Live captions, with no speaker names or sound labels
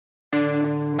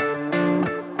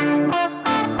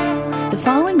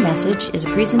message is a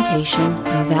presentation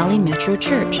of Valley Metro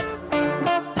Church,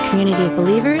 a community of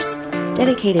believers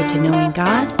dedicated to knowing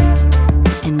God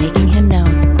and making Him known.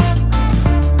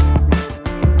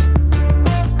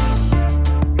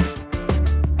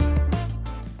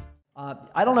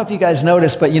 I don't know if you guys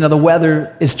noticed, but the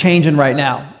weather is changing right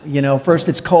now. First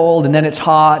it's cold and then it's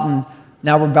hot, and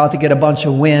now we're about to get a bunch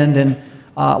of wind. And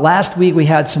last week we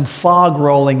had some fog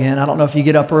rolling in. I don't know if you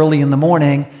get up early in the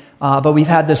morning, but we've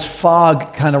had this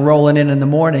fog kind of rolling in the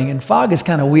morning. And fog is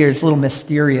kind of weird. It's a little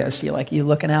mysterious. You're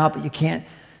looking out, but you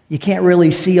can't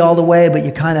really see all the way, but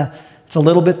it's a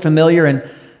little bit familiar. And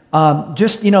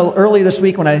early this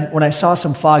week when I saw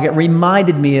some fog, it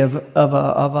reminded me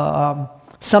of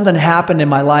something happened in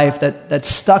my life that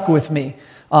stuck with me.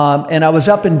 And I was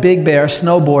up in Big Bear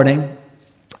snowboarding,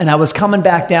 and I was coming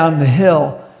back down the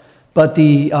hill, but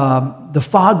the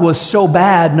fog was so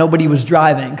bad nobody was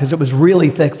driving because it was really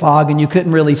thick fog and you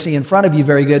couldn't really see in front of you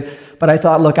very good. But I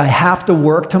thought, look, I have to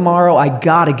work tomorrow. I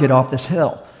got to get off this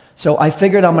hill. So I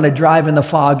figured I'm going to drive in the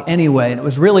fog anyway. And it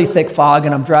was really thick fog,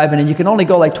 and I'm driving, and you can only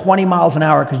go like 20 miles an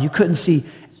hour because you couldn't see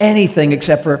anything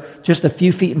except for just a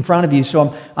few feet in front of you.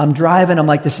 So I'm driving. I'm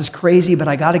like, this is crazy, but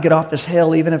I got to get off this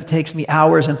hill even if it takes me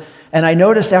hours. And I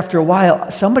noticed after a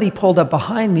while, somebody pulled up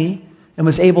behind me and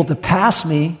was able to pass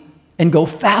me and go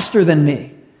faster than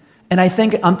me. And I'm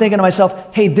thinking to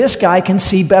myself, hey, this guy can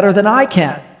see better than I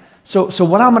can. So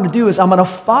what I'm going to do is I'm going to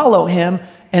follow him,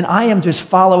 and I am just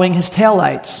following his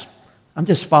taillights. I'm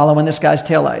just following this guy's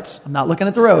taillights. I'm not looking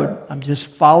at the road. I'm just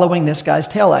following this guy's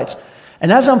taillights.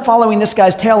 And as I'm following this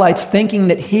guy's taillights, thinking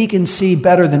that he can see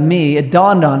better than me, it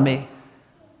dawned on me,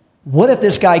 what if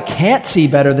this guy can't see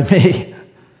better than me?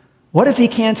 What if he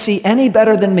can't see any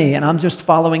better than me, and I'm just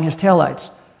following his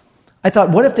taillights? I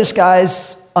thought, what if this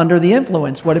guy's under the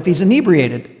influence? What if he's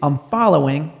inebriated? I'm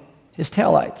following his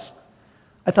taillights.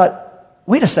 I thought,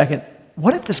 wait a second,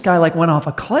 what if this guy went off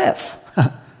a cliff?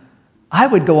 I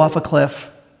would go off a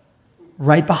cliff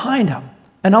right behind him.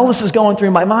 And all this is going through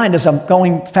my mind as I'm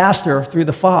going faster through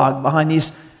the fog behind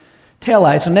these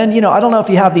taillights. And then, I don't know if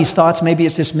you have these thoughts, maybe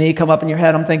it's just me, come up in your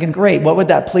head. I'm thinking, great, what would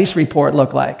that police report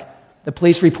look like? The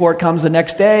police report comes the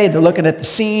next day, they're looking at the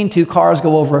scene, 2 cars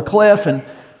go over a cliff, and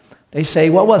they say,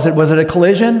 what was it? Was it a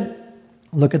collision?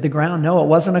 Look at the ground. No, it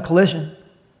wasn't a collision.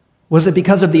 Was it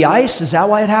because of the ice? Is that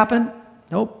why it happened?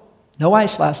 Nope, no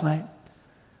ice last night.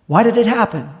 Why did it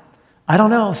happen? I don't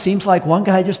know. Seems like one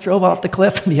guy just drove off the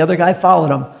cliff and the other guy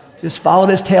followed him. Just followed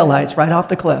his taillights right off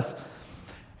the cliff.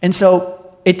 And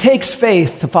so it takes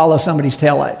faith to follow somebody's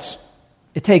taillights.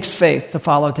 It takes faith to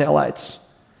follow taillights.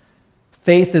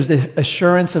 Faith is the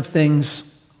assurance of things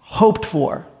hoped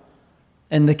for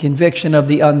and the conviction of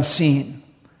the unseen.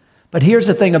 But here's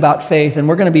the thing about faith, and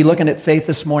we're going to be looking at faith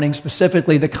this morning,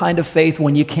 specifically the kind of faith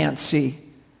when you can't see.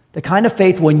 The kind of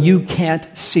faith when you can't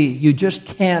see. You just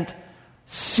can't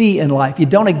see in life. You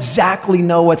don't exactly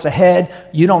know what's ahead.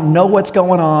 You don't know what's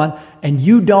going on, and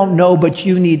you don't know, but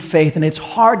you need faith. And it's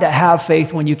hard to have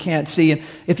faith when you can't see. And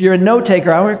if you're a note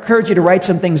taker, I would encourage you to write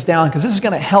some things down, because this is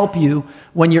going to help you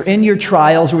when you're in your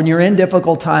trials, when you're in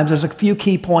difficult times. There's a few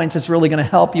key points that's really going to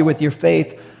help you with your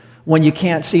faith when you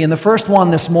can't see. And the first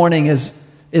one this morning is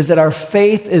that our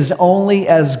faith is only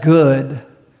as good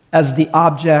as the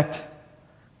object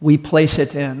we place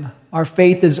it in. Our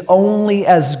faith is only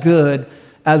as good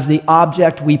as the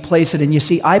object we place it in. You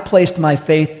see, I placed my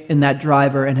faith in that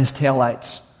driver and his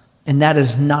taillights, and that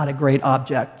is not a great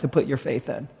object to put your faith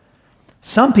in.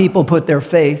 Some people put their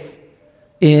faith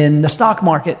in the stock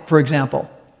market, for example,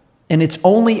 and it's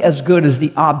only as good as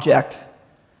the object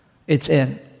it's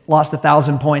in. Lost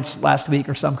 1,000 points last week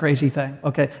or some crazy thing.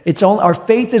 Okay, our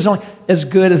faith is only as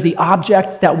good as the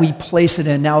object that we place it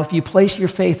in. Now, if you place your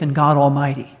faith in God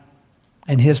Almighty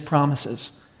and His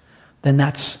promises, then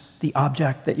that's the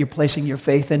object that you're placing your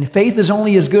faith in. Faith is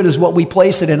only as good as what we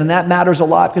place it in, and that matters a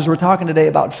lot, because we're talking today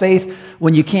about faith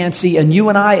when you can't see. And you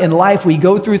and I in life, we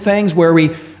go through things where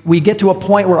we get to a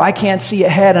point where I can't see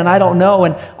ahead, and I don't know,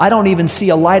 and I don't even see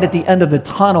a light at the end of the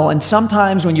tunnel. And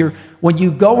sometimes when you're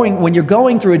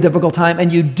going through a difficult time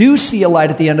and you do see a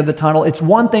light at the end of the tunnel, it's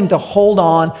one thing to hold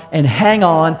on and hang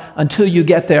on until you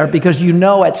get there, because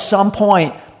at some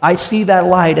point I see that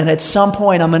light, and at some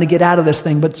point I'm going to get out of this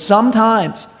thing. But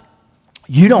sometimes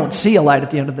you don't see a light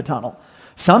at the end of the tunnel.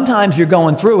 Sometimes you're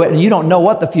going through it and you don't know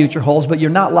what the future holds, but you're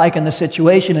not liking the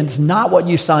situation, and it's not what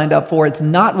you signed up for. It's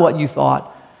not what you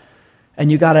thought.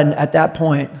 And you got to, at that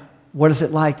point, what is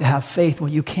it like to have faith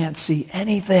when you can't see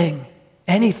anything?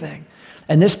 Anything.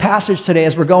 And this passage today,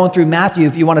 as we're going through Matthew,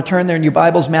 if you want to turn there in your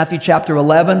Bibles, Matthew chapter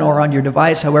 11, or on your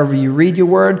device, however you read your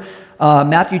word,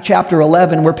 Matthew chapter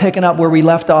 11. We're picking up where we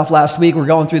left off last week. We're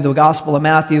going through the Gospel of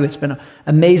Matthew. It's been an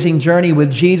amazing journey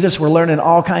with Jesus. We're learning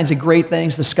all kinds of great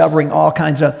things, discovering all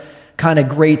kinds of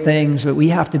great things, but we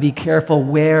have to be careful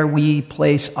where we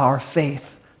place our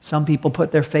faith. Some people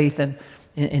put their faith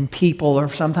in people, or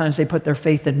sometimes they put their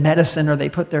faith in medicine, or they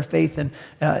put their faith in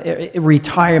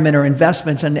retirement or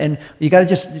investments. And you got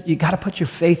to put your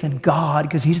faith in God,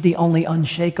 because He's the only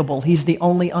unshakable. He's the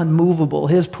only unmovable.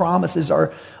 His promises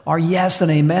are yes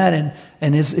and amen,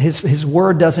 and His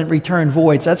word doesn't return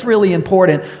void. So that's really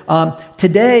important.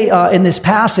 Today, in this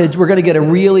passage, we're going to get a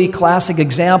really classic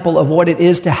example of what it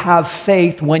is to have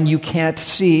faith when you can't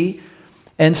see.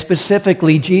 And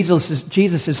specifically, Jesus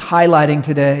is highlighting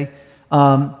today,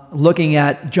 looking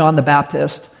at John the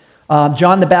Baptist.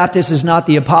 John the Baptist is not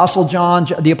the Apostle John.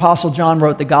 The Apostle John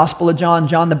wrote the Gospel of John.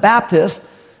 John the Baptist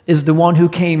is the one who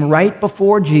came right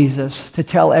before Jesus to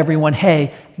tell everyone,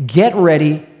 hey, get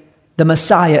ready, the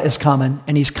Messiah is coming,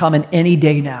 and He's coming any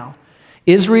day now.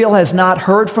 Israel has not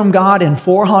heard from God in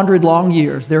 400 long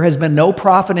years. There has been no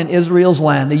prophet in Israel's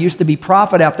land. There used to be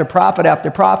prophet after prophet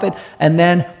after prophet, and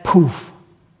then poof,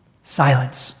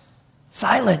 silence.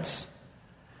 Silence.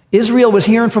 Israel was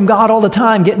hearing from God all the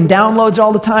time, getting downloads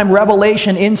all the time,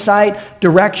 revelation, insight,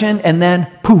 direction, and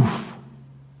then poof,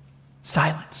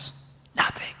 silence,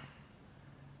 nothing.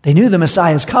 They knew the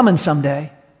Messiah is coming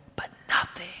someday, but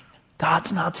nothing.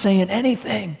 God's not saying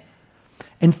anything.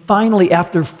 And finally,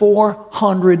 after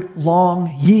 400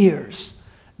 long years,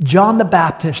 John the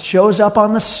Baptist shows up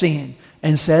on the scene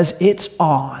and says, it's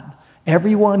on.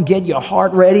 Everyone get your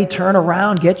heart ready, turn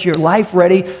around, get your life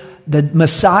ready. The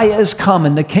Messiah is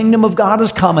coming. The kingdom of God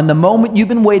is coming. The moment you've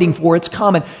been waiting for, it's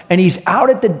coming. And he's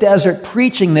out at the desert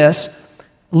preaching this,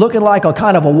 looking like a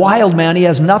kind of a wild man. He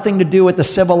has nothing to do with the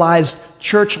civilized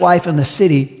church life in the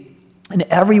city. And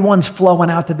everyone's flowing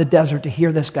out to the desert to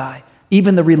hear this guy,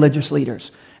 even the religious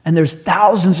leaders. And there's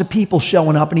thousands of people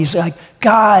showing up. And he's like,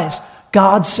 guys,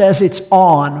 God says it's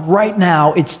on right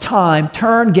now. It's time.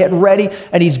 Turn, get ready.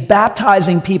 And he's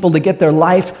baptizing people to get their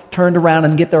life turned around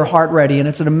and get their heart ready. And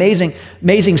it's an amazing,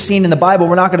 amazing scene in the Bible.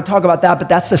 We're not going to talk about that, but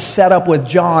that's the setup with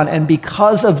John. And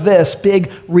because of this big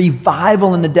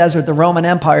revival in the desert, the Roman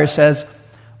Empire says,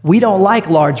 we don't like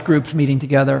large groups meeting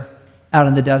together out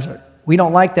in the desert. We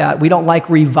don't like that. We don't like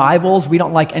revivals. We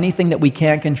don't like anything that we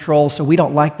can't control. So we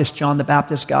don't like this John the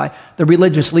Baptist guy. The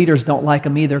religious leaders don't like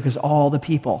him either, because all the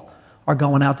people are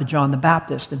going out to John the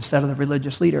Baptist instead of the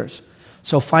religious leaders.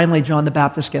 So finally, John the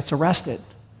Baptist gets arrested.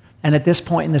 And at this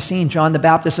point in the scene, John the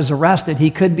Baptist is arrested.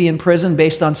 He could be in prison,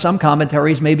 based on some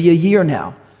commentaries, maybe a year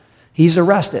now. He's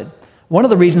arrested. One of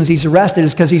the reasons he's arrested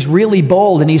is because he's really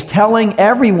bold, and he's telling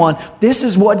everyone, this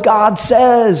is what God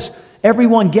says.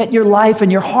 Everyone, get your life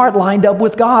and your heart lined up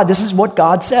with God. This is what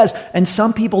God says. And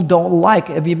some people don't like.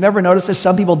 Have you ever noticed this?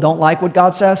 Some people don't like what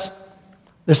God says.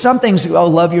 There's some things,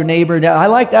 love your neighbor. I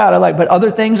like that. But other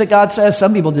things that God says,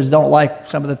 some people just don't like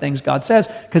some of the things God says,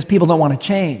 because people don't want to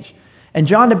change. And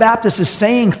John the Baptist is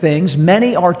saying things.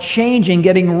 Many are changing,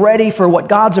 getting ready for what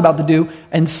God's about to do.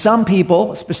 And some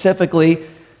people, specifically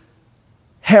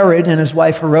Herod and his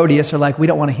wife Herodias, are like, we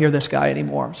don't want to hear this guy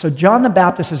anymore. So John the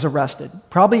Baptist is arrested,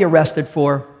 probably arrested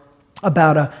for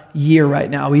about a year right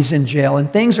now. He's in jail,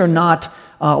 and things are not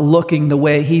looking the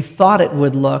way he thought it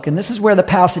would look. And this is where the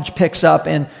passage picks up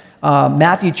in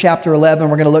Matthew chapter 11.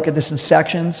 We're going to look at this in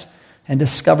sections and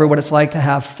discover what it's like to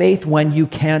have faith when you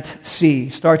can't see.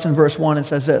 It starts in verse 1 and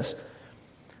says this.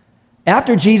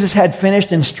 After Jesus had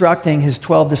finished instructing his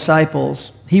 12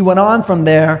 disciples, he went on from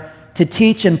there to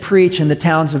teach and preach in the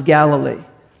towns of Galilee.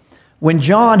 When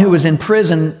John, who was in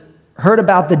prison, heard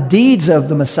about the deeds of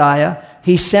the Messiah,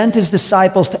 he sent his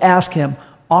disciples to ask him,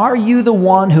 are you the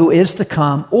one who is to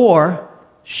come, or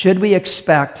should we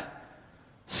expect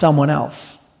someone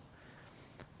else?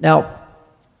 Now,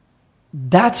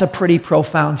 that's a pretty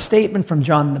profound statement from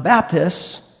John the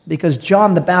Baptist, because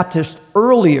John the Baptist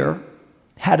earlier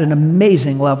had an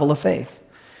amazing level of faith.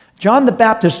 John the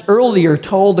Baptist earlier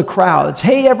told the crowds,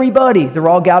 hey, everybody, they're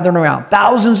all gathering around,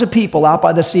 thousands of people out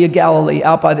by the Sea of Galilee,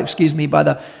 by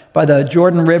the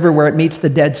Jordan River where it meets the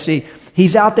Dead Sea.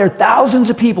 He's out there, thousands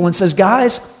of people, and says,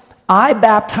 guys, I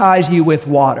baptize you with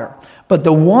water, but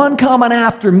the one coming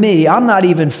after me, I'm not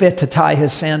even fit to tie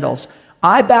his sandals.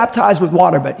 I baptize with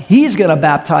water, but he's going to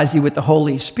baptize you with the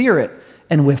Holy Spirit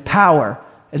and with power.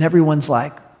 And everyone's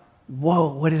like,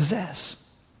 whoa, what is this?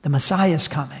 The Messiah is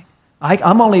coming. He's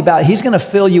going to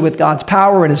fill you with God's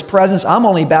power and his presence. I'm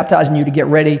only baptizing you to get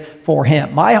ready for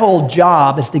him. My whole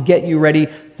job is to get you ready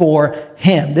for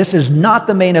him. This is not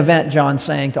the main event, John's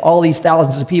saying, to all these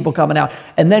thousands of people coming out.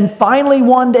 And then finally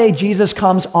one day Jesus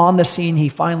comes on the scene. He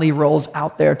finally rolls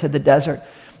out there to the desert.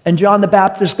 And John the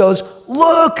Baptist goes,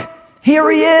 "Look, here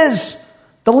he is,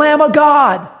 the Lamb of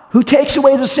God who takes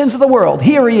away the sins of the world.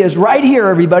 Here he is, right here,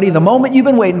 everybody, the moment you've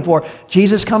been waiting for."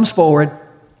 Jesus comes forward.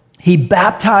 He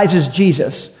baptizes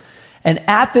Jesus. And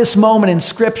at this moment in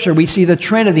Scripture, we see the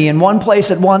Trinity in one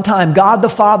place at one time. God the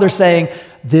Father saying,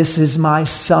 "This is my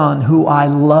Son who I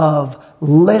love.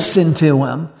 Listen to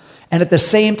him." And at the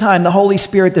same time, the Holy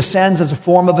Spirit descends as a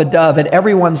form of a dove, and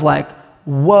everyone's like,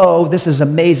 whoa, this is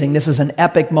amazing. This is an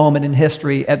epic moment in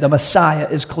history, and the Messiah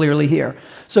is clearly here.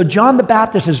 So John the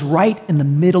Baptist is right in the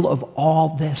middle of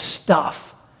all this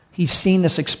stuff. He's seen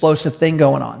this explosive thing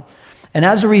going on. And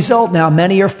as a result, now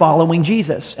many are following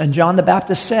Jesus. And John the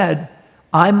Baptist said,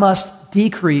 "I must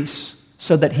decrease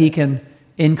so that he can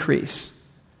increase."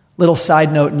 Little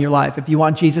side note in your life. If you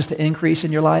want Jesus to increase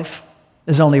in your life,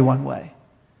 there's only one way.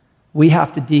 We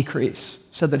have to decrease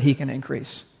so that he can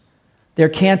increase. There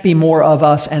can't be more of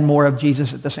us and more of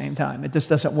Jesus at the same time. It just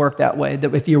doesn't work that way.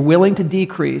 That if you're willing to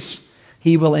decrease,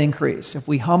 he will increase. If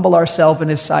we humble ourselves in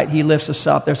his sight, he lifts us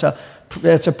up.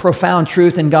 It's a profound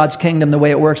truth in God's kingdom, the way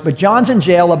it works. But John's in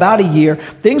jail about a year.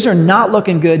 Things are not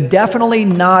looking good. Definitely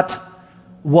not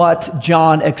what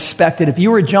John expected. If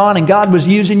you were John and God was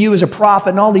using you as a prophet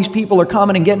and all these people are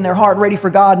coming and getting their heart ready for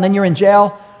God, and then you're in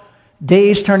jail,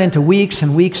 days turn into weeks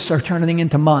and weeks are turning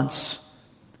into months.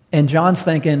 And John's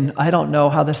thinking, I don't know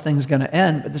how this thing's going to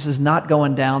end, but this is not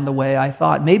going down the way I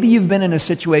thought. Maybe you've been in a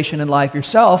situation in life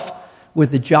yourself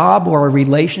with a job or a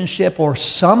relationship or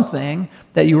something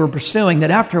that you were pursuing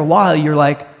that after a while you're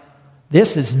like,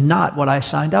 this is not what I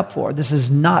signed up for. This is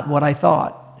not what I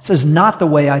thought. This is not the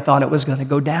way I thought it was going to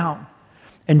go down.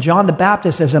 And John the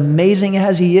Baptist, as amazing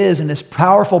as he is and this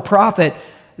powerful prophet,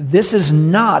 this is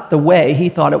not the way he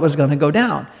thought it was going to go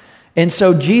down. And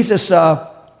so Jesus...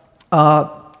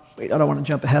 I don't want to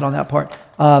jump ahead on that part.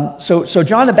 So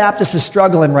John the Baptist is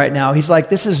struggling right now. He's like,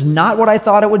 this is not what I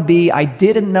thought it would be. I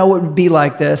didn't know it would be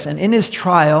like this. And in his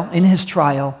trial,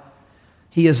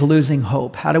 he is losing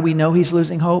hope. How do we know he's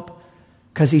losing hope?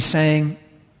 Because he's saying,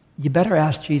 you better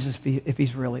ask Jesus if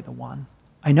he's really the one.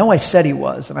 I know I said he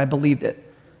was, and I believed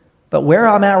it. But where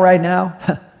I'm at right now,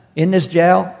 in this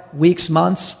jail, weeks,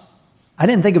 months, I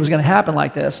didn't think it was going to happen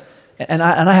like this. And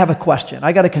I have a question.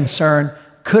 I got a concern.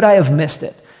 Could I have missed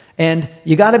it? And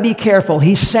you got to be careful.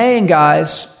 He's saying,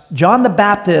 guys, John the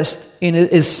Baptist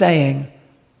is saying,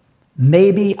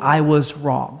 maybe I was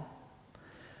wrong.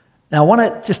 Now, I want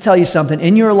to just tell you something.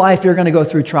 In your life, you're going to go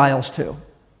through trials too.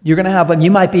 You're going to have them.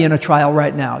 You might be in a trial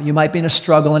right now. You might be in a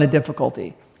struggle and a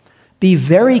difficulty. Be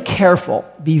very careful.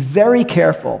 Be very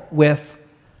careful with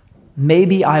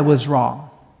maybe I was wrong.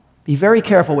 Be very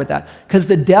careful with that. Because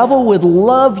the devil would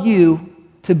love you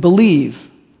to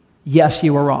believe, yes,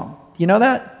 you were wrong. Do you know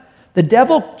that? The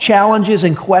devil challenges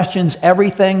and questions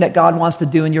everything that God wants to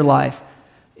do in your life.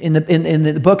 In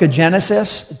the book of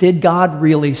Genesis, did God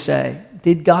really say?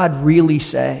 Did God really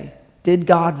say? Did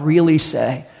God really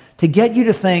say? To get you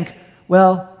to think,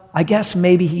 well, I guess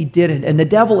maybe he didn't. And the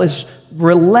devil is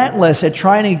relentless at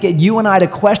trying to get you and I to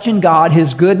question God,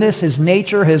 his goodness, his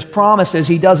nature, his promises.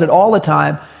 He does it all the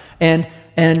time. And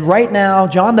right now,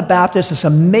 John the Baptist, this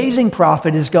amazing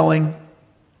prophet, is going,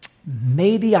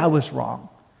 maybe I was wrong.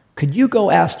 Could you go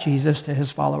ask Jesus to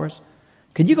his followers?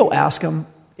 Could you go ask him,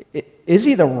 is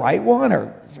he the right one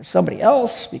or is there somebody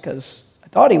else? Because I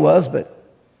thought he was, but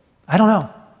I don't know.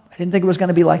 I didn't think it was going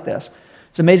to be like this.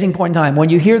 It's an amazing point in time. When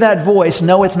you hear that voice,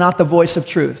 know it's not the voice of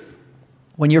truth.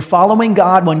 When you're following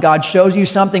God, when God shows you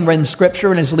something in Scripture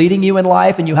and is leading you in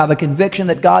life and you have a conviction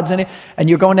that God's in it and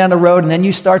you're going down the road and then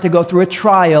you start to go through a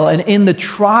trial and in the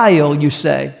trial you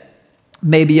say,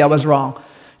 maybe I was wrong.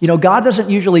 You know, God doesn't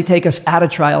usually take us out of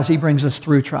trials. He brings us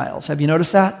through trials. Have you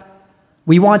noticed that?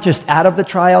 We want just out of the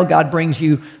trial. God brings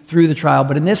you through the trial.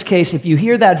 But in this case, if you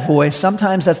hear that voice,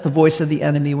 sometimes that's the voice of the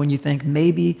enemy when you think,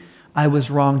 maybe I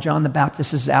was wrong. John the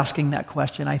Baptist is asking that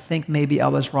question. I think maybe I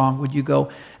was wrong. Would you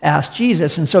go ask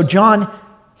Jesus? And so John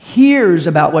hears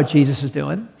about what Jesus is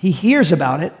doing. He hears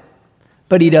about it,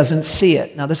 but he doesn't see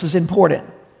it. Now, this is important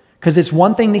because it's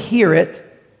one thing to hear it,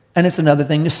 and it's another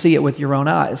thing to see it with your own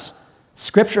eyes.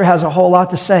 Scripture has a whole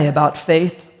lot to say about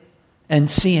faith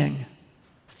and seeing.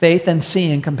 Faith and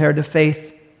seeing compared to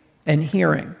faith and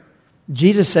hearing.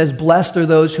 Jesus says, blessed are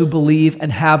those who believe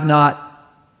and have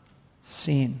not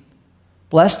seen.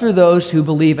 Blessed are those who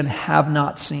believe and have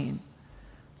not seen.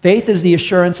 Faith is the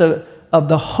assurance of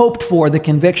the hoped for, the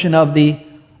conviction of the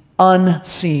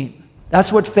unseen.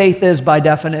 That's what faith is by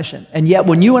definition. And yet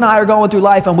when you and I are going through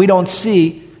life and we don't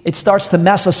see, it starts to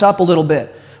mess us up a little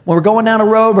bit. When we're going down a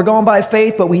road, we're going by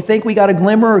faith, but we think we got a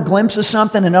glimmer or a glimpse of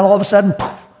something, and then all of a sudden,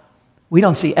 we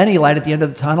don't see any light at the end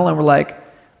of the tunnel, and we're like,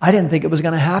 I didn't think it was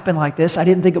going to happen like this. I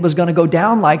didn't think it was going to go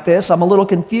down like this. I'm a little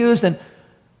confused, and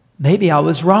maybe I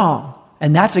was wrong.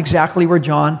 And that's exactly where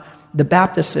John the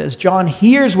Baptist is. John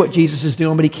hears what Jesus is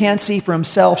doing, but he can't see for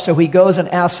himself, so he goes and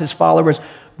asks his followers,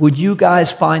 would you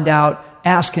guys find out,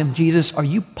 ask him, Jesus, are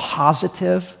you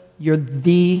positive you're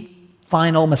the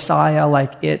final Messiah,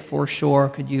 like it for sure?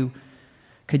 Could you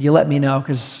let me know?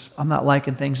 Because I'm not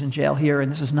liking things in jail here,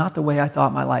 and this is not the way I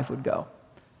thought my life would go.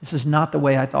 This is not the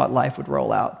way I thought life would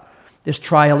roll out. This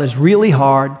trial is really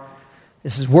hard.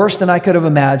 This is worse than I could have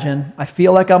imagined. I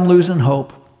feel like I'm losing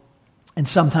hope. And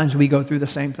sometimes we go through the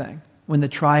same thing. When the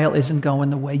trial isn't going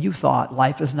the way you thought,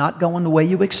 life is not going the way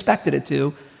you expected it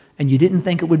to, and you didn't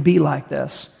think it would be like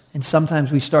this. And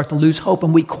sometimes we start to lose hope,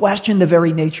 and we question the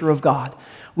very nature of God.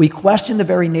 We question the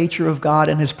very nature of God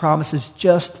and His promises,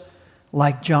 just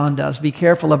like John does. Be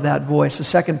careful of that voice. The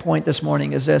second point this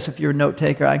morning is this. If you're a note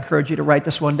taker, I encourage you to write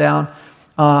this one down.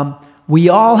 We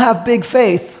all have big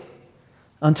faith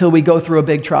until we go through a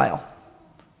big trial.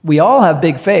 We all have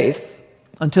big faith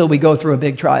until we go through a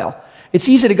big trial. It's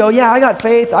easy to go, yeah, I got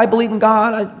faith. I believe in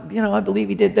God. I believe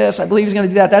He did this. I believe He's going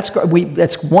to do that.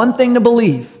 That's one thing to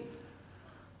believe.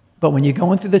 But when you're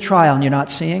going through the trial and you're not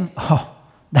seeing,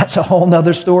 that's a whole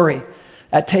nother story.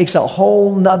 That takes a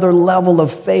whole nother level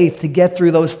of faith to get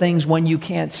through those things when you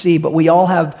can't see. But we all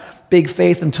have big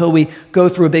faith until we go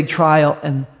through a big trial,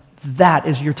 and that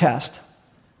is your test.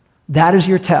 That is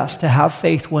your test, to have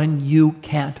faith when you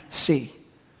can't see.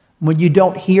 When you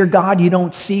don't hear God, you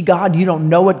don't see God, you don't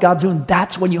know what God's doing,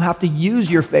 that's when you have to use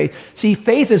your faith. See,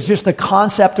 faith is just a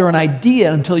concept or an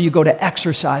idea until you go to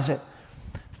exercise it.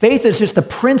 Faith is just a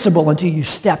principle until you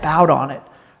step out on it.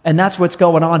 And that's what's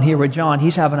going on here with John.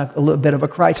 He's having a little bit of a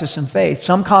crisis in faith.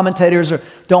 Some commentators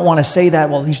don't want to say that.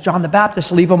 Well, he's John the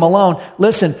Baptist, leave him alone.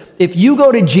 Listen, if you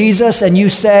go to Jesus and you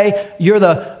say, you're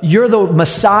the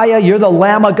Messiah, you're the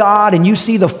Lamb of God, and you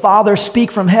see the Father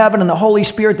speak from heaven and the Holy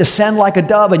Spirit descend like a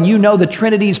dove, and you know the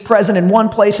Trinity is present in one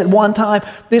place at one time,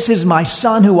 this is my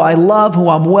Son who I love, who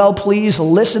I'm well pleased,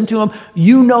 listen to Him.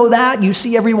 You know that. You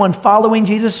see everyone following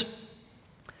Jesus.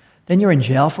 Then you're in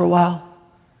jail for a while.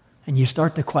 And you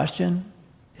start to question,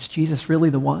 is Jesus really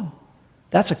the one?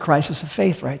 That's a crisis of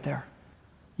faith right there.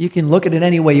 You can look at it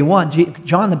any way you want.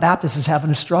 John the Baptist is having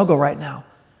a struggle right now.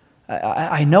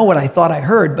 I know what I thought I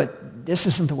heard, but this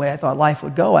isn't the way I thought life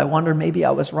would go. I wonder, maybe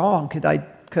I was wrong. Could I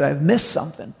have missed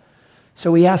something?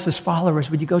 So he asked his followers,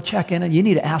 would you go check in? And you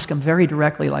need to ask him very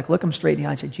directly, like look him straight in the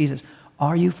eye and say, Jesus,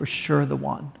 are you for sure the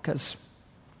one? Because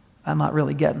I'm not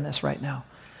really getting this right now.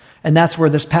 And that's where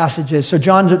this passage is. So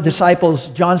John's disciples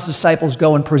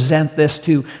go and present this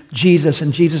to Jesus,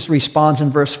 and Jesus responds in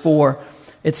verse 4.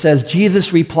 It says,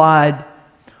 Jesus replied,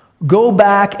 go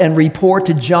back and report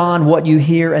to John what you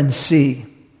hear and see.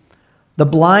 The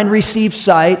blind receive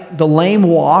sight, the lame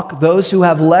walk, those who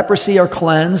have leprosy are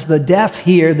cleansed, the deaf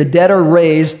hear, the dead are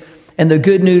raised, and the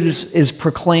good news is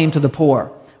proclaimed to the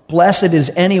poor. Blessed is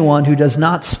anyone who does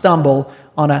not stumble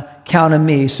on account of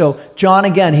me. So John,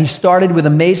 again, he started with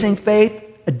amazing faith,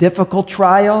 a difficult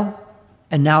trial,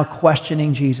 and now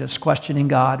questioning Jesus, questioning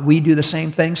God. We do the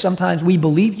same thing. Sometimes we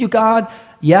believe you, God.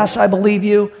 Yes, I believe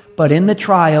you. But in the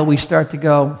trial, we start to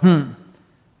go,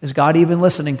 is God even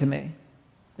listening to me?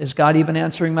 Is God even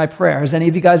answering my prayer? Has any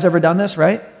of you guys ever done this,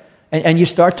 right? And you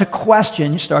start to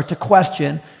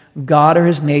question God or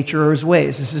His nature or His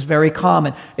ways. This is very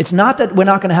common. It's not that we're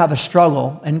not going to have a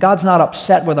struggle, and God's not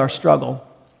upset with our struggle.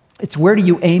 It's where do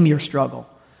you aim your struggle?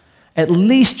 At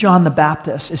least John the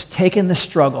Baptist is taking the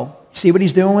struggle. See what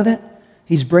he's doing with it?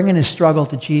 He's bringing his struggle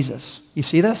to Jesus. You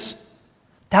see this?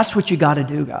 That's what you got to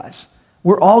do, guys.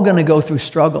 We're all going to go through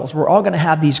struggles. We're all going to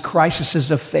have these crises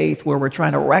of faith where we're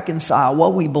trying to reconcile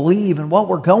what we believe and what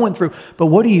we're going through. But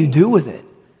what do you do with it?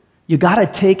 You got to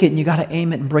take it and you got to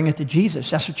aim it and bring it to Jesus.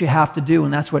 That's what you have to do,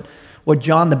 and that's what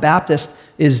John the Baptist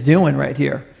is doing right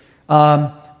here.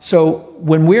 So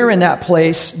when we're in that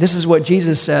place, this is what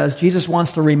Jesus says. Jesus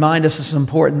wants to remind us of some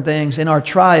important things. In our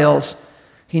trials,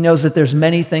 He knows that there's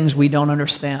many things we don't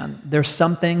understand. There's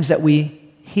some things that we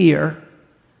hear,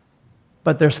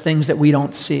 but there's things that we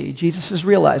don't see. Jesus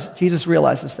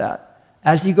realizes that.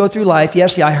 As you go through life,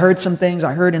 yes, I heard some things.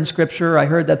 I heard in Scripture. I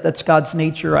heard that that's God's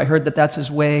nature. I heard that that's His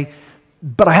way.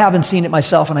 But I haven't seen it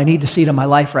myself, and I need to see it in my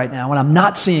life right now, and I'm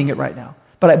not seeing it right now.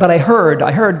 But I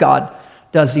heard God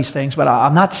does these things, but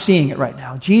I'm not seeing it right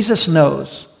now. Jesus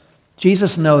knows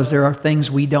there are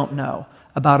things we don't know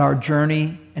about our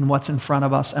journey and what's in front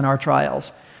of us and our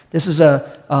trials. This is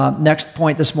a next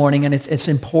point this morning, and it's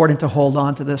important to hold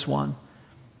on to this one.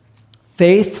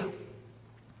 Faith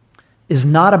is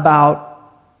not about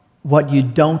what you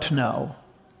don't know.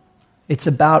 It's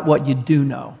about what you do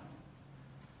know.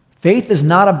 Faith is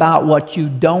not about what you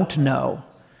don't know.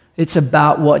 It's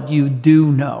about what you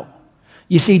do know.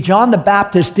 You see, John the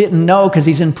Baptist didn't know because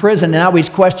he's in prison, and now he's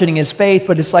questioning his faith,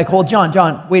 but it's like, hold,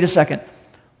 John, wait a second.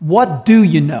 What do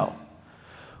you know?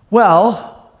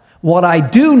 Well, what I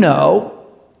do know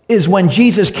is when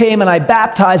Jesus came and I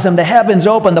baptized him, the heavens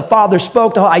opened, the Father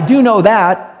spoke to him. I do know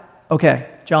that. Okay,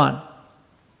 John,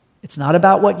 it's not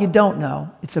about what you don't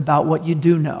know. It's about what you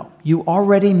do know. You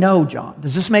already know, John.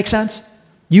 Does this make sense?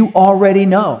 You already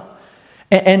know.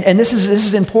 And this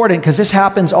is important because this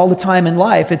happens all the time in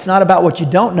life. It's not about what you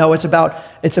don't know. It's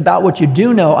about what you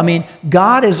do know. I mean,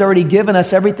 God has already given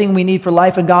us everything we need for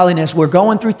life and godliness. We're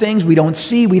going through things we don't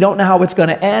see. We don't know how it's going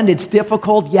to end. It's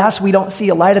difficult. Yes, we don't see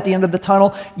a light at the end of the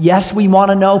tunnel. Yes, we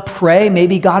want to know. Pray.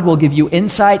 Maybe God will give you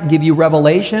insight and give you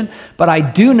revelation. But I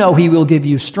do know he will give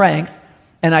you strength.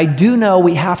 And I do know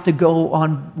we have to go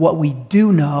on what we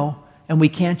do know. And we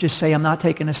can't just say, I'm not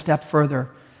taking a step further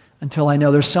until I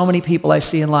know. There's so many people I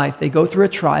see in life, they go through a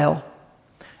trial,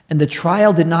 and the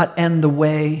trial did not end the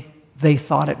way they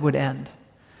thought it would end.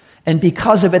 And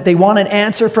because of it, they want an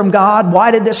answer from God. Why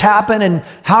did this happen? And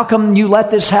how come you let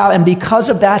this happen? And because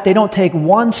of that, they don't take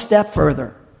one step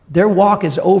further. Their walk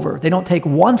is over. They don't take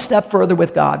one step further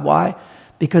with God. Why?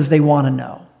 Because they want to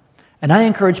know. And I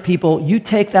encourage people, you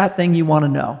take that thing you want to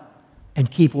know and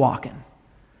keep walking.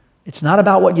 It's not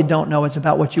about what you don't know. It's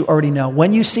about what you already know.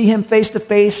 When you see him face to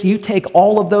face, you take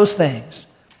all of those things.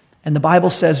 And the Bible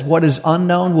says what is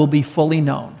unknown will be fully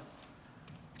known.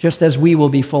 Just as we will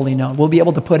be fully known. We'll be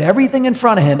able to put everything in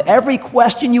front of him. Every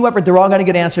question you ever, they're all going to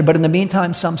get answered. But in the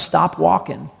meantime, some stop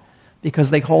walking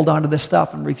because they hold on to this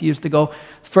stuff and refuse to go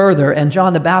further. And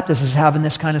John the Baptist is having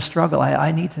this kind of struggle.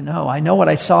 I need to know. I know what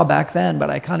I saw back then, but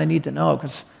I kind of need to know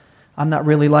because I'm not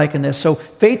really liking this. So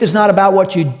faith is not about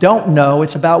what you don't know.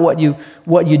 It's about what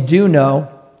you do know.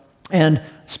 And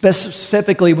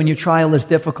specifically when your trial is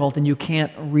difficult and you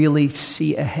can't really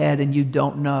see ahead and you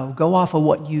don't know, go off of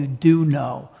what you do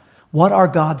know. What are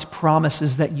God's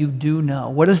promises that you do know?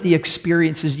 What is the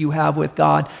experiences you have with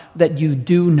God that you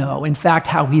do know? In fact,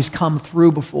 how he's come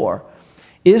through before.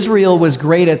 Israel was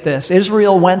great at this.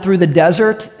 Israel went through the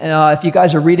desert. If you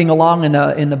guys are reading along in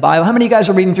the Bible, how many of you guys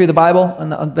are reading through the Bible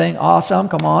and the thing? Awesome,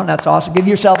 come on, that's awesome. Give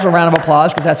yourselves a round of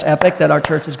applause because that's epic that our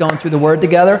church is going through the Word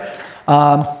together.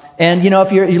 And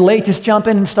if you're late, just jump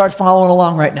in and start following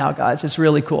along right now, guys. It's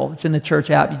really cool. It's in the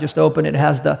church app. You just open it. It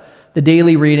has the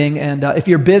daily reading. And if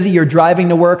you're busy, you're driving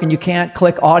to work and you can't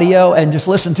click audio and just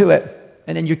listen to it.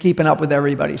 And then you're keeping up with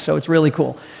everybody. So it's really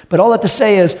cool. But all that to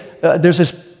say is there's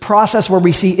this process where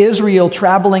we see Israel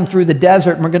traveling through the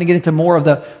desert. And we're going to get into more of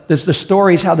the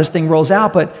stories, how this thing rolls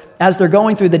out. But as they're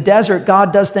going through the desert,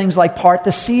 God does things like part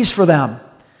the seas for them.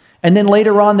 And then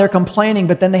later on, they're complaining,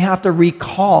 but then they have to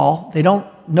recall. They don't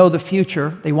know the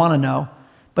future. They want to know.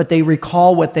 But they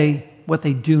recall what they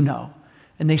do know.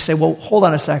 And they say, well, hold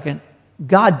on a second.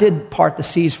 God did part the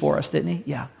seas for us, didn't he?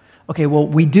 Yeah. Okay, well,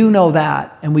 we do know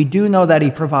that, and we do know that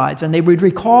he provides. And they would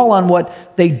recall on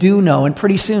what they do know, and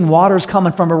pretty soon water's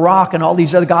coming from a rock, and all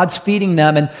these other God's feeding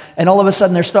them, and all of a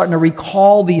sudden they're starting to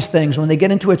recall these things. When they get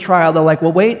into a trial, they're like,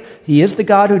 well, wait, he is the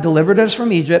God who delivered us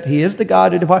from Egypt. He is the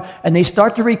God who departed. And they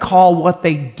start to recall what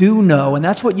they do know, and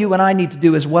that's what you and I need to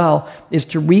do as well, is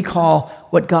to recall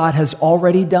what God has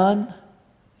already done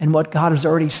and what God has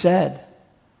already said.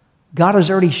 God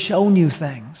has already shown you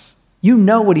things. You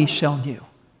know what he's shown you.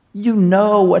 You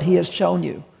know what he has shown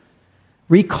you.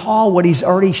 Recall what he's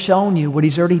already shown you, what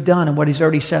he's already done, and what he's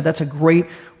already said. That's a great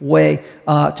way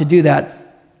to do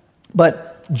that.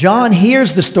 But John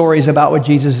hears the stories about what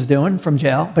Jesus is doing from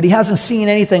jail, but he hasn't seen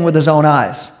anything with his own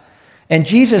eyes. And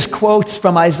Jesus quotes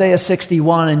from Isaiah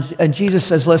 61, and Jesus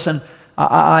says, listen,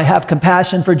 I have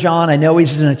compassion for John. I know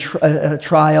he's in a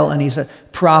trial, and he's a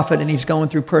prophet, and he's going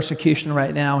through persecution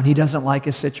right now, and he doesn't like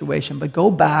his situation. But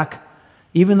go back.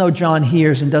 Even though John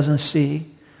hears and doesn't see,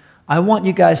 I want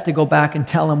you guys to go back and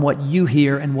tell him what you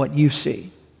hear and what you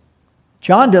see.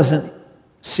 John doesn't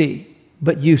see,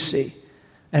 but you see.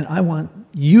 And I want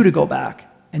you to go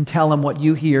back and tell him what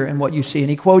you hear and what you see. And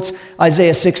he quotes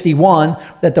Isaiah 61,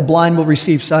 that the blind will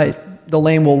receive sight, the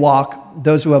lame will walk,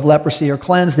 those who have leprosy are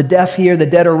cleansed, the deaf hear, the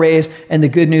dead are raised, and the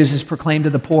good news is proclaimed to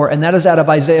the poor. And that is out of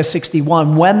Isaiah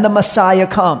 61. When the Messiah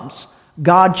comes,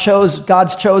 God's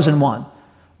chosen one.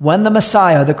 When the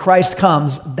Messiah, the Christ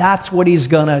comes, that's what he's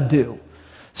going to do.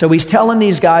 So he's telling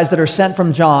these guys that are sent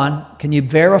from John, can you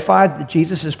verify that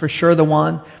Jesus is for sure the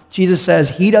one? Jesus says,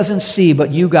 he doesn't see,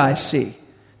 but you guys see.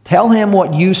 Tell him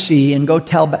what you see and go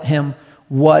tell him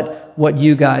what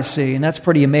you guys see. And that's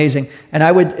pretty amazing. And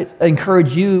I would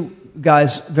encourage you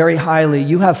guys very highly.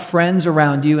 You have friends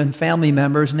around you and family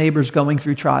members, neighbors going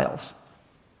through trials.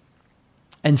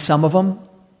 And some of them,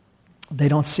 they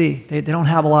don't see. They don't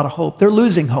have a lot of hope. They're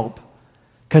losing hope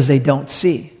because they don't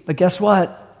see. But guess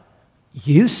what?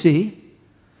 You see.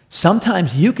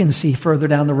 Sometimes you can see further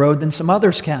down the road than some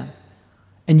others can.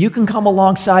 And you can come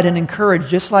alongside and encourage,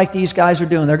 just like these guys are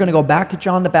doing. They're going to go back to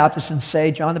John the Baptist and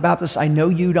say, John the Baptist, I know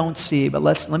you don't see, but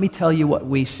let me tell you what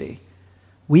we see.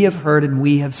 We have heard and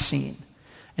we have seen.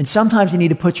 And sometimes you need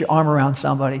to put your arm around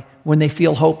somebody when they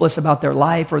feel hopeless about their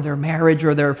life or their marriage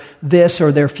or their this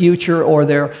or their future or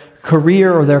their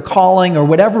career or their calling or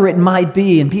whatever it might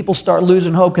be. And people start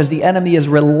losing hope because the enemy is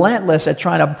relentless at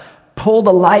trying to pull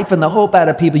the life and the hope out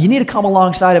of people. You need to come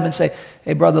alongside them and say,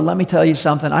 hey, brother, let me tell you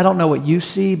something. I don't know what you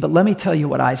see, but let me tell you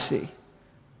what I see.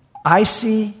 I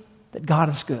see that God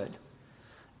is good.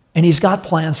 And he's got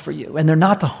plans for you. And they're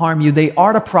not to harm you. They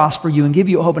are to prosper you and give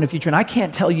you hope in the future. And I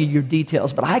can't tell you your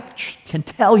details, but I can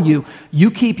tell you,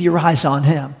 you keep your eyes on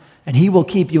him. And he will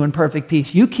keep you in perfect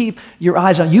peace. You keep your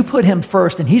eyes on, you put him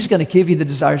first, and he's going to give you the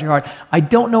desires of your heart. I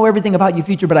don't know everything about your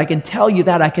future, but I can tell you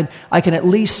that. I can at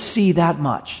least see that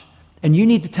much. And you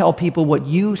need to tell people what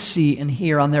you see and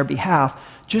hear on their behalf,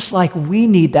 just like we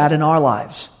need that in our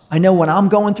lives. I know when I'm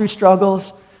going through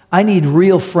struggles, I need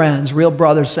real friends, real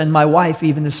brothers, and my wife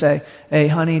even to say, hey,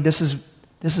 honey, this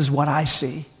is what I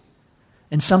see.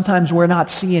 And sometimes we're not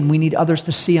seeing. We need others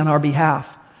to see on our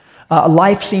behalf.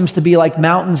 Life seems to be like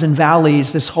mountains and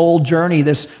valleys, this whole journey.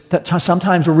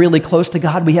 Sometimes we're really close to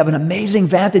God. We have an amazing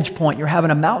vantage point. You're having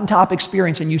a mountaintop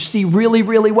experience and you see really,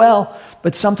 really well.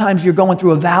 But sometimes you're going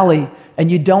through a valley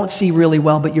and you don't see really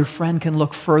well, but your friend can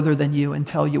look further than you and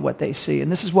tell you what they see.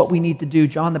 And this is what we need to do.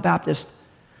 John the Baptist,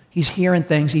 he's hearing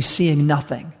things, he's seeing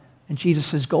nothing. And Jesus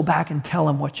says, go back and tell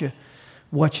him what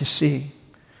you see.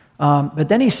 But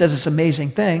then he says this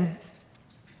amazing thing.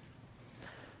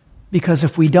 Because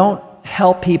if we don't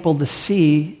help people to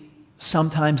see,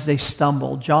 sometimes they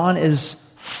stumble. John is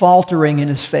faltering in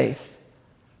his faith.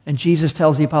 And Jesus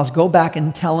tells the apostles, go back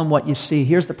and tell them what you see.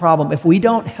 Here's the problem. If we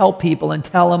don't help people and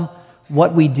tell them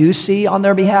what we do see on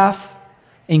their behalf,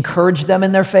 encourage them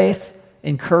in their faith,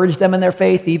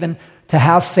 even to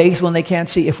have faith when they can't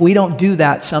see. If we don't do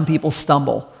that, some people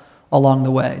stumble along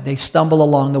the way. They stumble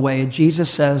along the way. And Jesus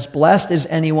says, blessed is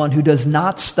anyone who does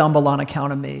not stumble on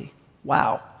account of me.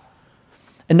 Wow.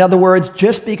 In other words,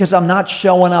 just because I'm not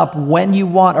showing up when you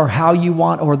want or how you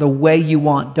want or the way you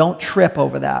want, don't trip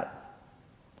over that.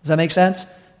 Does that make sense?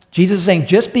 Jesus is saying,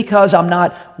 just because I'm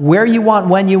not where you want,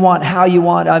 when you want, how you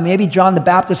want, maybe John the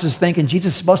Baptist is thinking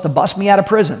Jesus is supposed to bust me out of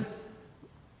prison.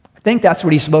 I think that's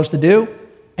what he's supposed to do,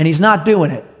 and he's not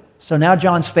doing it. So now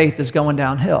John's faith is going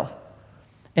downhill.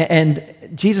 And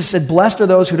Jesus said, blessed are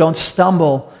those who don't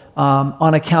stumble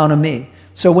on account of me.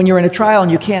 So when you're in a trial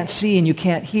and you can't see and you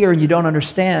can't hear and you don't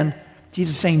understand,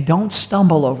 Jesus is saying, don't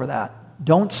stumble over that.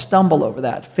 Don't stumble over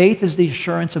that. Faith is the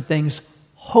assurance of things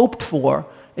hoped for.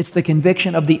 It's the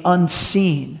conviction of the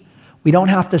unseen. We don't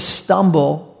have to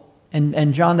stumble.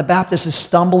 And John the Baptist is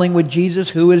stumbling with Jesus.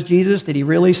 Who is Jesus? Did he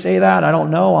really say that? I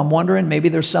don't know. I'm wondering. Maybe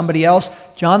there's somebody else.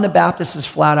 John the Baptist is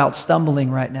flat out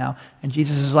stumbling right now. And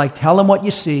Jesus is like, tell him what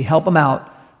you see. Help him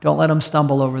out. Don't let him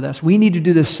stumble over this. We need to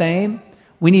do the same.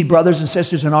 We need brothers and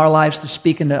sisters in our lives to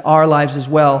speak into our lives as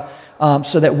well,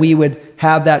 so that we would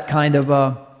have that kind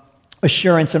of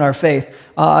assurance in our faith.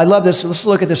 I love this. Let's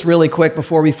look at this really quick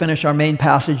before we finish our main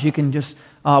passage. You can just,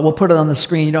 we'll put it on the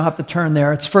screen. You don't have to turn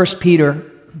there. It's 1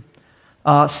 Peter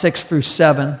 6 through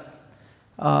 7.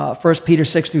 1 Peter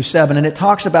 6 through 7. And it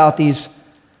talks about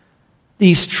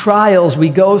these trials we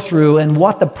go through and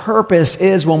what the purpose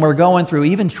is when we're going through.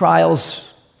 Even trials,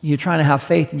 you're trying to have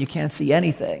faith and you can't see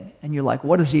anything. And you're like,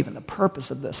 what is even the purpose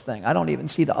of this thing? I don't even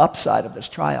see the upside of this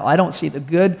trial. I don't see the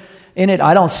good in it.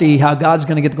 I don't see how God's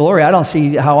going to get the glory. I don't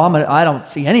see I don't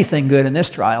see anything good in this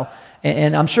trial.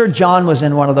 And I'm sure John was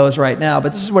in one of those right now.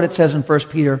 But this is what it says in 1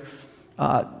 Peter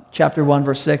chapter 1,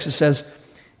 verse 6. It says,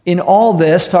 in all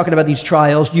this, talking about these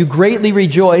trials, you greatly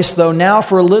rejoice, though now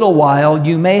for a little while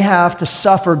you may have to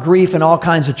suffer grief in all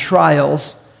kinds of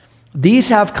trials. These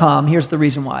have come, here's the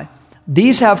reason why.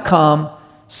 These have come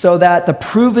so that the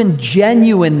proven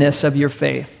genuineness of your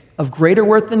faith, of greater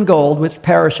worth than gold, which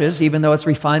perishes, even though it's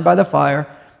refined by the fire,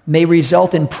 may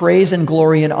result in praise and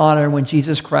glory and honor when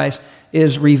Jesus Christ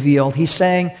is revealed. He's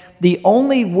saying the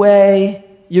only way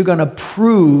you're going to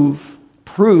prove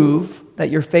that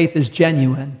your faith is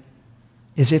genuine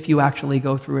is if you actually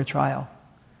go through a trial.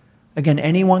 Again,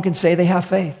 anyone can say they have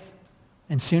faith.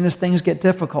 And as soon as things get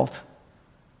difficult,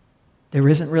 there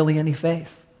isn't really any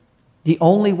faith. The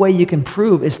only way you can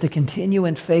prove is to continue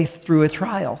in faith through a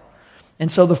trial.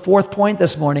 And so the fourth point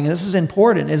this morning, and this is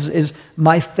important, is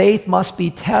my faith must be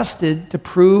tested to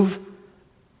prove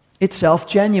itself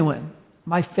genuine.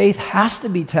 My faith has to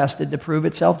be tested to prove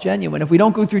itself genuine. If we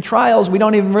don't go through trials, we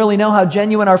don't even really know how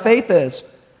genuine our faith is.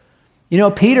 You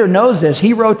know, Peter knows this.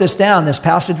 He wrote this down, this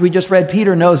passage we just read.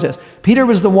 Peter knows this. Peter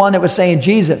was the one that was saying,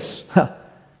 Jesus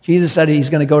said he's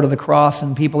going to go to the cross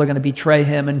and people are going to betray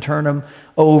him and turn him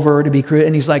over to be crucified.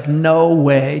 And he's like, no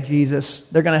way, Jesus.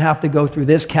 They're going to have to go through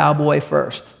this cowboy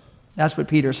first. That's what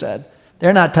Peter said.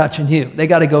 They're not touching you. They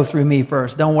got to go through me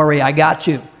first. Don't worry, I got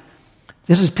you.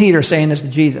 This is Peter saying this to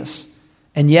Jesus.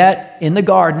 And yet, in the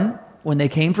garden, when they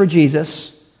came for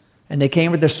Jesus, and they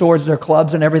came with their swords, their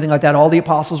clubs, and everything like that, all the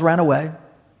apostles ran away.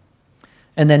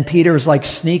 And then Peter is like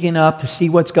sneaking up to see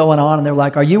what's going on, and they're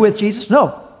like, are you with Jesus?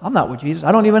 No, I'm not with Jesus.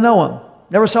 I don't even know him.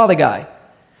 Never saw the guy.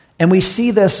 And we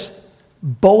see this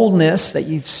boldness that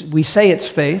we say it's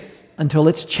faith until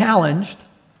it's challenged,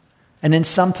 and then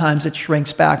sometimes it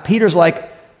shrinks back. Peter's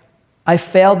like, I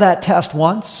failed that test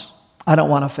once. I don't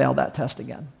want to fail that test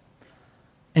again.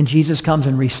 And Jesus comes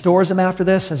and restores him after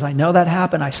this, says, I know that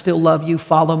happened. I still love you.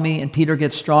 Follow me. And Peter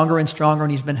gets stronger and stronger,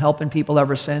 and he's been helping people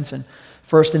ever since, and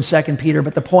 1st and 2nd Peter.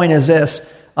 But the point is this,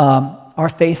 our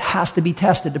faith has to be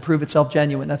tested to prove itself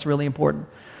genuine. That's really important.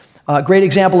 A great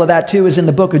example of that, too, is in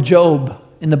the book of Job.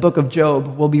 In the book of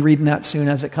Job. We'll be reading that soon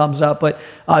as it comes up. But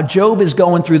Job is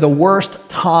going through the worst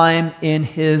time in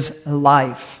his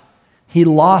life. He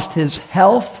lost his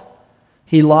health.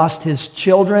 He lost his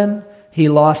children. He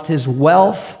lost his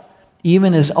wealth.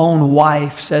 Even his own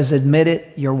wife says, admit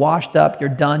it, you're washed up, you're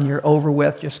done, you're over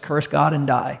with, just curse God and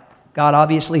die. God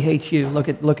obviously hates you. Look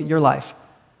at your life.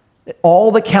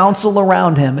 All the counsel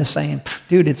around him is saying,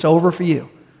 dude, it's over for you.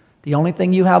 The only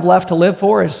thing you have left to live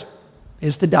for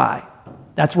is to die.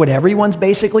 That's what everyone's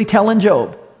basically telling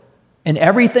Job. And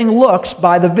everything looks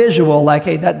by the visual like,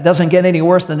 hey, that doesn't get any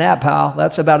worse than that, pal.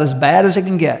 That's about as bad as it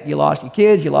can get. You lost your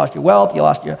kids, you lost your wealth, you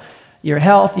lost your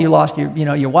health, you lost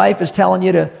your wife is telling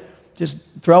you to just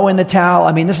throw in the towel.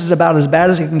 I mean, this is about as bad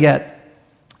as it can get.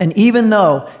 And even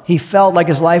though he felt like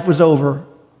his life was over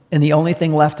and the only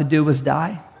thing left to do was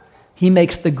die, he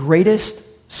makes the greatest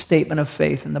statement of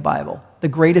faith in the Bible. The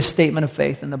greatest statement of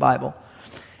faith in the Bible.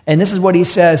 And this is what he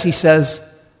says. He says,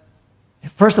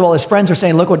 first of all, his friends are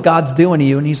saying, look what God's doing to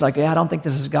you. And he's like, yeah, I don't think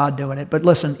this is God doing it. But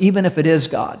listen, even if it is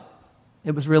God,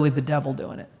 it was really the devil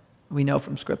doing it. We know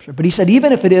from Scripture. But he said,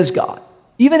 even if it is God,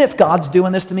 even if God's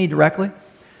doing this to me directly,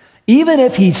 even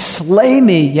if he slay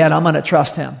me, yet I'm going to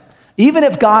trust him. Even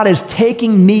if God is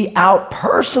taking me out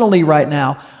personally right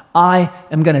now, I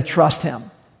am going to trust him.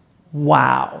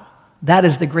 Wow. That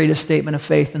is the greatest statement of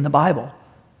faith in the Bible.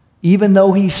 Even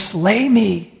though he slay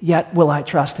me, yet will I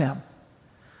trust him.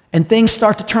 And things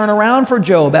start to turn around for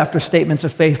Job after statements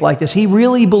of faith like this. He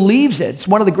really believes it. It's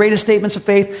one of the greatest statements of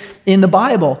faith in the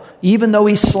Bible. Even though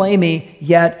he slay me,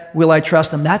 yet will I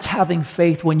trust him. That's having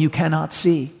faith when you cannot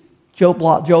see. Job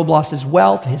lost his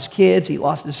wealth, his kids, he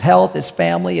lost his health, his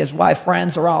family, his wife,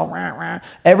 friends are all rah, rah.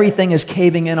 Everything is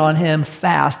caving in on him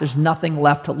fast. There's nothing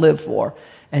left to live for.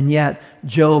 And yet,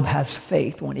 Job has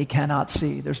faith when he cannot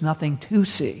see. There's nothing to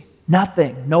see.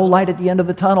 Nothing. No light at the end of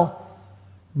the tunnel.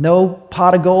 No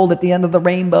pot of gold at the end of the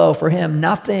rainbow for him.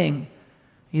 Nothing.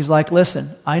 He's like, listen,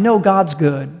 I know God's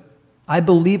good. I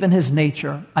believe in his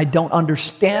nature. I don't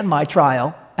understand my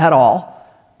trial at all.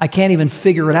 I can't even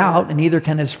figure it out, and neither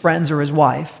can his friends or his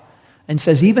wife. And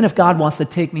says, even if God wants to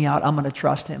take me out, I'm going to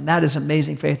trust him. That is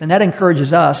amazing faith. And that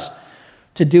encourages us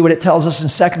to do what it tells us in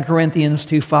 2 Corinthians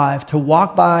 2:5, to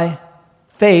walk by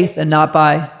faith and not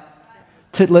by,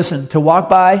 to walk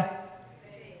by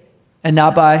and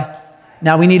not by.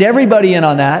 Now we need everybody in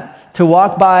on that. To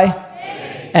walk by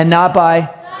and not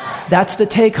by. That's the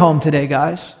take home today,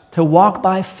 guys. To walk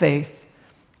by faith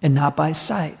and not by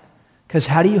sight. Because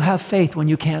how do you have faith when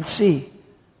you can't see?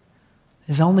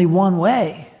 There's only one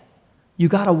way. You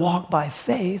got to walk by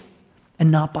faith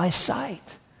and not by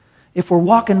sight. If we're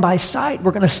walking by sight,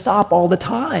 we're going to stop all the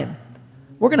time.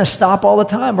 We're going to stop all the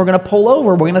time. We're going to pull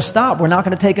over. We're going to stop. We're not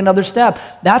going to take another step.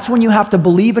 That's when you have to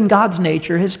believe in God's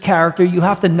nature, his character. You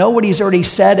have to know what he's already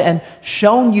said and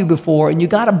shown you before. And you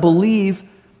got to believe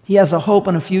he has a hope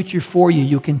and a future for you.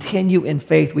 You continue in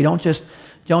faith. We don't just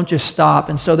stop.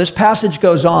 And so this passage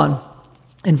goes on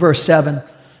in verse 7.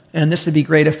 And this would be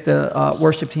great if the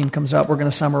worship team comes up. We're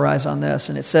going to summarize on this.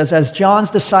 And it says, as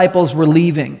John's disciples were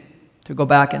leaving to go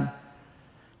back and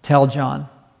tell John,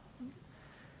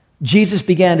 Jesus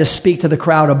began to speak to the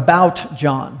crowd about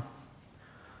John.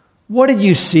 What did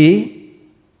you see?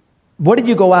 What did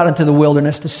you go out into the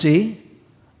wilderness to see?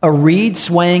 A reed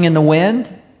swaying in the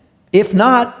wind? If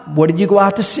not, what did you go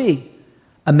out to see?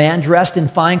 A man dressed in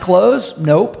fine clothes?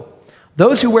 Nope.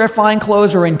 Those who wear fine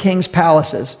clothes are in king's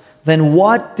palaces. Then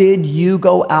what did you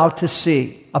go out to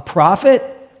see? A prophet?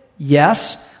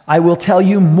 Yes, I will tell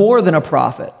you more than a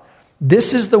prophet.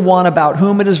 This is the one about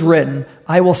whom it is written,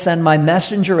 I will send my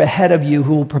messenger ahead of you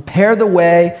who will prepare the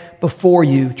way before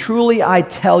you. Truly I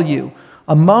tell you,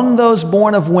 among those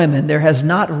born of women, there has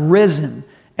not risen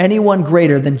anyone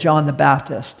greater than John the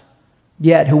Baptist.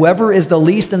 Yet whoever is the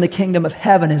least in the kingdom of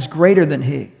heaven is greater than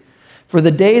he. From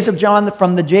the days of John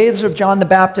the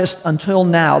Baptist until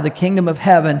now, the kingdom of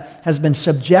heaven has been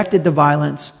subjected to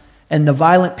violence, and the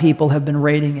violent people have been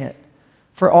raiding it.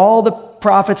 For all the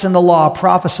prophets in the law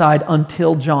prophesied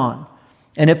until John.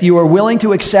 And if you are willing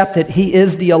to accept it, he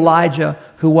is the Elijah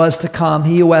who was to come.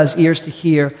 He who has ears to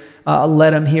hear,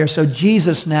 let him hear. So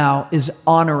Jesus now is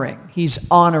he's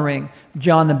honoring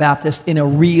John the Baptist in a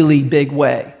really big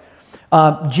way.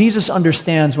 Jesus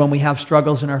understands when we have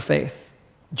struggles in our faith.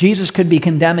 Jesus could be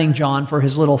condemning John for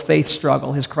his little faith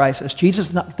struggle, his crisis. Jesus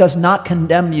does not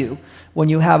condemn you when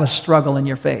you have a struggle in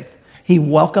your faith. He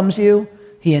welcomes you.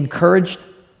 He encouraged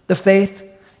the faith,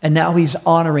 and now he's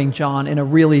honoring John in a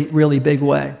really, really big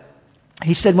way.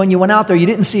 He said, when you went out there, you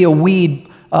didn't see a reed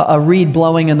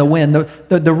blowing in the wind.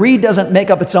 The reed doesn't make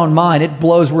up its own mind. It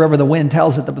blows wherever the wind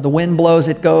tells it. The wind blows,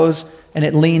 it goes, and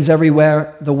it leans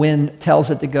everywhere the wind tells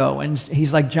it to go. And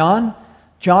he's like, John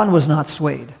was not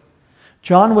swayed.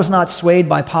 John was not swayed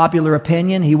by popular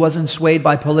opinion. He wasn't swayed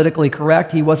by politically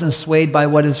correct. He wasn't swayed by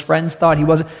what his friends thought.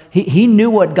 He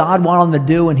knew what God wanted him to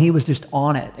do, and he was just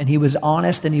on it. And he was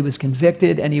honest, and he was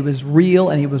convicted, and he was real,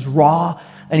 and he was raw,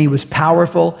 and he was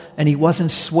powerful, and he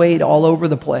wasn't swayed all over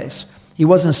the place. He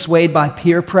wasn't swayed by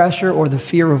peer pressure or the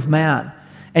fear of man.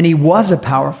 And he was a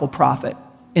powerful prophet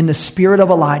in the spirit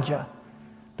of Elijah.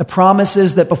 The promise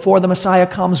is that before the Messiah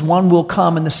comes, one will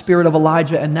come in the spirit of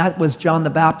Elijah, and that was John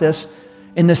the Baptist.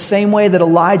 In the same way that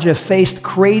Elijah faced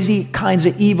crazy kinds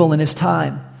of evil in his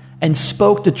time and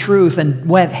spoke the truth and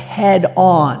went head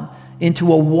on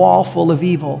into a wall full of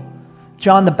evil,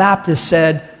 John the Baptist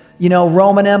said,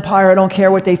 Roman Empire, I don't care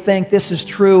what they think, this is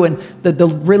true. And the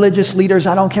religious leaders,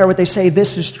 I don't care what they say,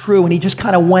 this is true. And he just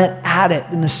kind of went at it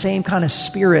in the same kind of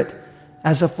spirit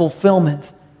as a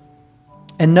fulfillment.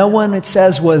 And no one, it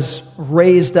says, was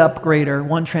raised up greater.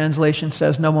 One translation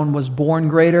says no one was born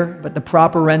greater, but the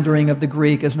proper rendering of the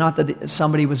Greek is not that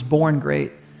somebody was born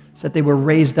great, it's that they were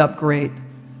raised up great.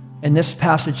 And this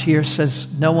passage here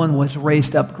says no one was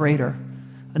raised up greater.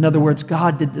 In other words,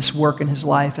 God did this work in his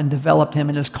life and developed him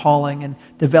in his calling and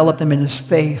developed him in his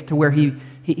faith to where he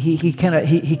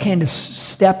came to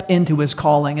step into his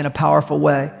calling in a powerful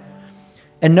way.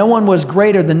 And no one was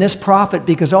greater than this prophet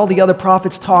because all the other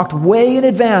prophets talked way in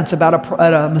advance about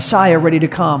a Messiah ready to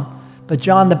come. But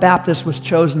John the Baptist was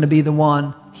chosen to be the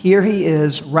one. Here he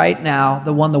is right now,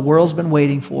 the one the world's been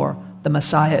waiting for. The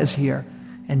Messiah is here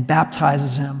and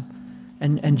baptizes him.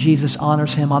 And Jesus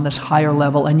honors him on this higher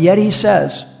level. And yet he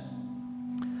says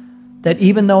that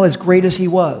even though as great as he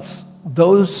was,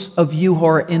 those of you who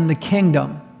are in the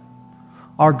kingdom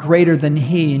are greater than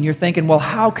he. And you're thinking, well,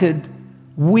 how could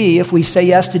we, if we say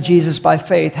yes to Jesus by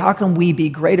faith, how can we be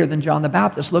greater than John the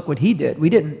Baptist? Look what he did. We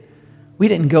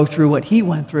didn't go through what he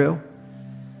went through.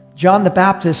 John the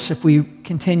Baptist, if we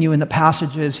continue in the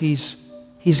passages,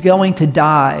 he's going to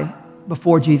die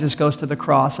before Jesus goes to the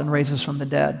cross and raises from the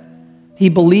dead. He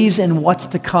believes in what's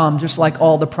to come, just like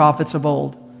all the prophets of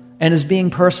old, and is being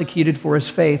persecuted for his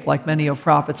faith like many of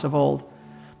prophets of old.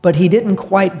 But he didn't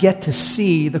quite get to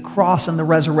see the cross and the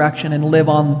resurrection and live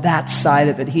on that side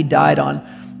of it. He died on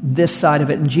this side of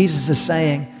it. And Jesus is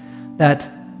saying that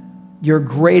you're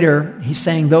greater. He's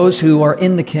saying those who are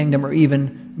in the kingdom are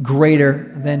even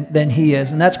greater than he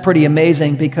is. And that's pretty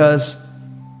amazing because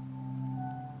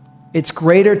it's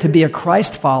greater to be a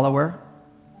Christ follower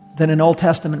than an Old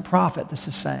Testament prophet, this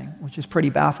is saying, which is pretty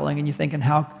baffling. And you're thinking,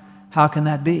 how can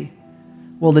that be?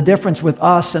 Well, the difference with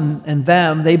us and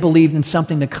them, they believed in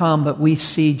something to come, but we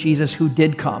see Jesus who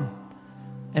did come.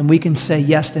 And we can say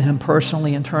yes to him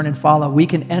personally and turn and follow. We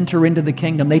can enter into the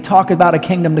kingdom. They talk about a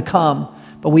kingdom to come,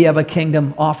 but we have a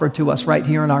kingdom offered to us right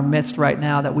here in our midst right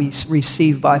now that we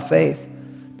receive by faith,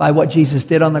 by what Jesus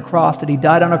did on the cross, that he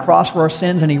died on a cross for our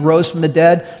sins and he rose from the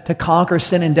dead to conquer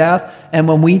sin and death. And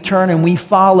when we turn and we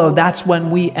follow, that's when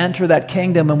we enter that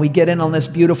kingdom and we get in on this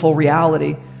beautiful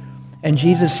reality. And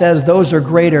Jesus says those are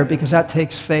greater because that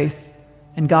takes faith.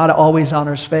 And God always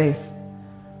honors faith.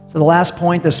 So the last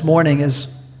point this morning is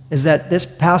is that this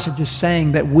passage is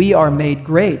saying that we are made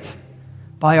great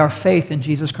by our faith in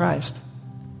Jesus Christ.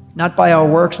 Not by our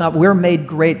works, we're made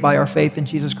great by our faith in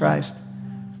Jesus Christ.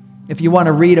 If you want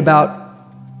to read about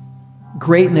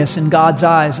greatness in God's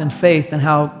eyes and faith and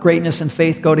how greatness and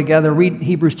faith go together, read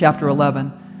Hebrews chapter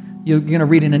 11. You're going to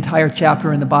read an entire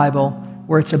chapter in the Bible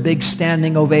where it's a big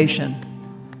standing ovation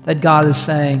that God is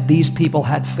saying, these people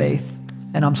had faith,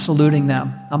 and I'm saluting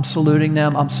them. I'm saluting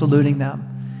them. I'm saluting them.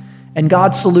 And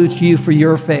God salutes you for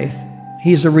your faith.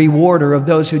 He's a rewarder of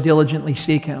those who diligently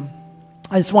seek him.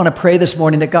 I just want to pray this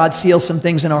morning that God seals some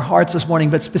things in our hearts this morning,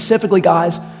 but specifically,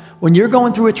 guys, when you're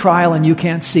going through a trial and you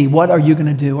can't see, what are you going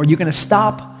to do? Are you going to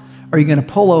stop? Are you going to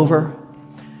pull over?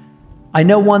 I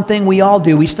know one thing we all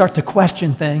do. We start to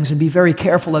question things and be very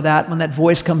careful of that when that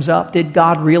voice comes up. Did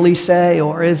God really say?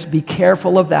 Or be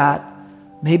careful of that.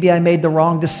 Maybe I made the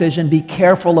wrong decision. Be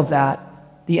careful of that.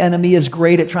 The enemy is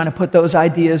great at trying to put those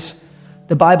ideas.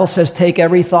 The Bible says take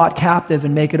every thought captive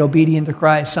and make it obedient to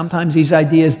Christ. Sometimes these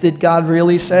ideas, did God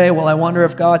really say? Well, I wonder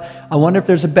if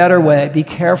there's a better way. Be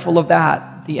careful of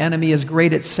that. The enemy is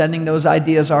great at sending those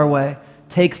ideas our way.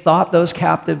 Take those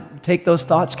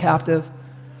thoughts captive.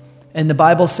 And the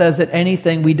Bible says that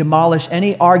we demolish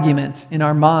any argument in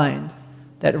our mind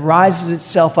that rises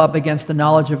itself up against the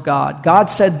knowledge of God. God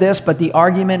said this, but the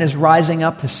argument is rising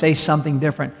up to say something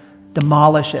different.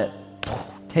 Demolish it.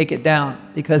 Take it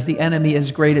down, because the enemy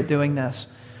is great at doing this.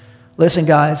 Listen,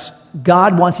 guys,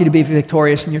 God wants you to be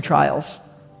victorious in your trials.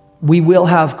 We will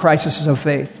have crises of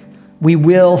faith. We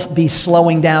will be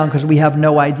slowing down because we have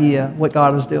no idea what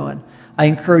God is doing. I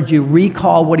encourage you,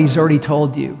 recall what he's already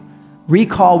told you.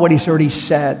 Recall what he's already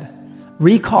said.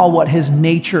 Recall what his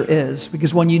nature is.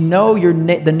 Because when you know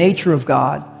the nature of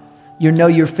God, you know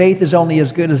your faith is only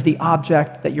as good as the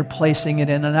object that you're placing it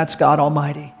in, and that's God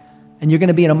Almighty. And you're going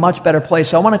to be in a much better place.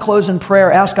 So I want to close in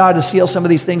prayer, ask God to seal some of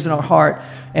these things in our heart.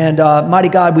 And mighty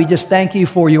God, we just thank you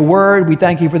for your word. We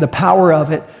thank you for the power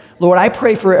of it. Lord, I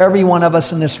pray for every one of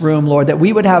us in this room, Lord, that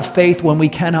we would have faith when we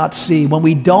cannot see. When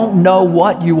we don't know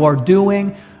what you are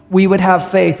doing, we would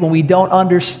have faith. When we don't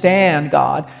understand,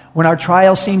 God, when our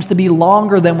trial seems to be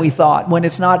longer than we thought, when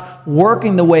it's not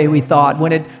working the way we thought,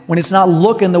 when it's not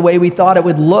looking the way we thought it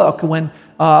would look, when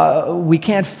we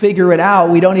can't figure it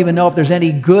out, we don't even know if there's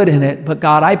any good in it. But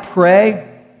God, I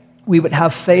pray we would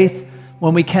have faith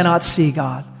when we cannot see,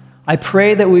 God. I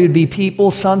pray that we would be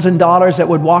people, sons and daughters, that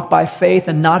would walk by faith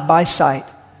and not by sight.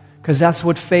 Because that's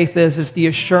what faith is. It's the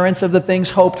assurance of the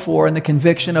things hoped for and the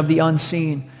conviction of the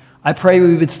unseen. I pray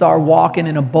we would start walking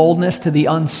in a boldness to the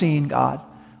unseen, God.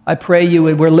 I pray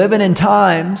we're living in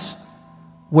times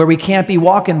where we can't be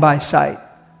walking by sight.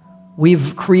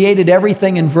 We've created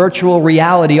everything in virtual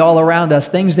reality all around us,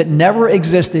 things that never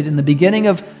existed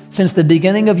since the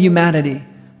beginning of humanity.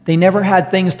 They never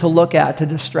had things to look at to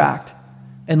distract.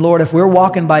 And Lord, if we're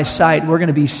walking by sight, we're going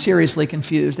to be seriously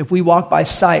confused. If we walk by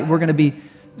sight, we're going to be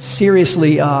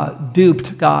seriously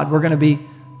duped, God. We're going to be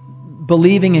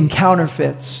believing in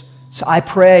counterfeits. So I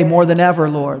pray more than ever,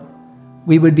 Lord,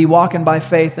 we would be walking by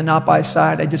faith and not by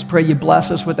sight. I just pray you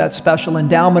bless us with that special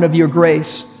endowment of your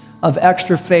grace, of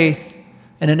extra faith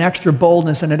and an extra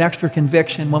boldness and an extra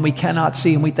conviction when we cannot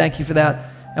see. And we thank you for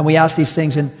that. And we ask these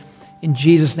things in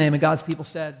Jesus' name. And God's people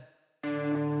said.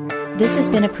 This has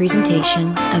been a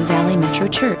presentation of Valley Metro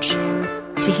Church.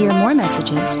 To hear more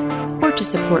messages or to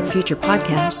support future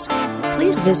podcasts,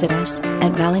 please visit us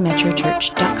at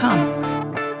valleymetrochurch.com.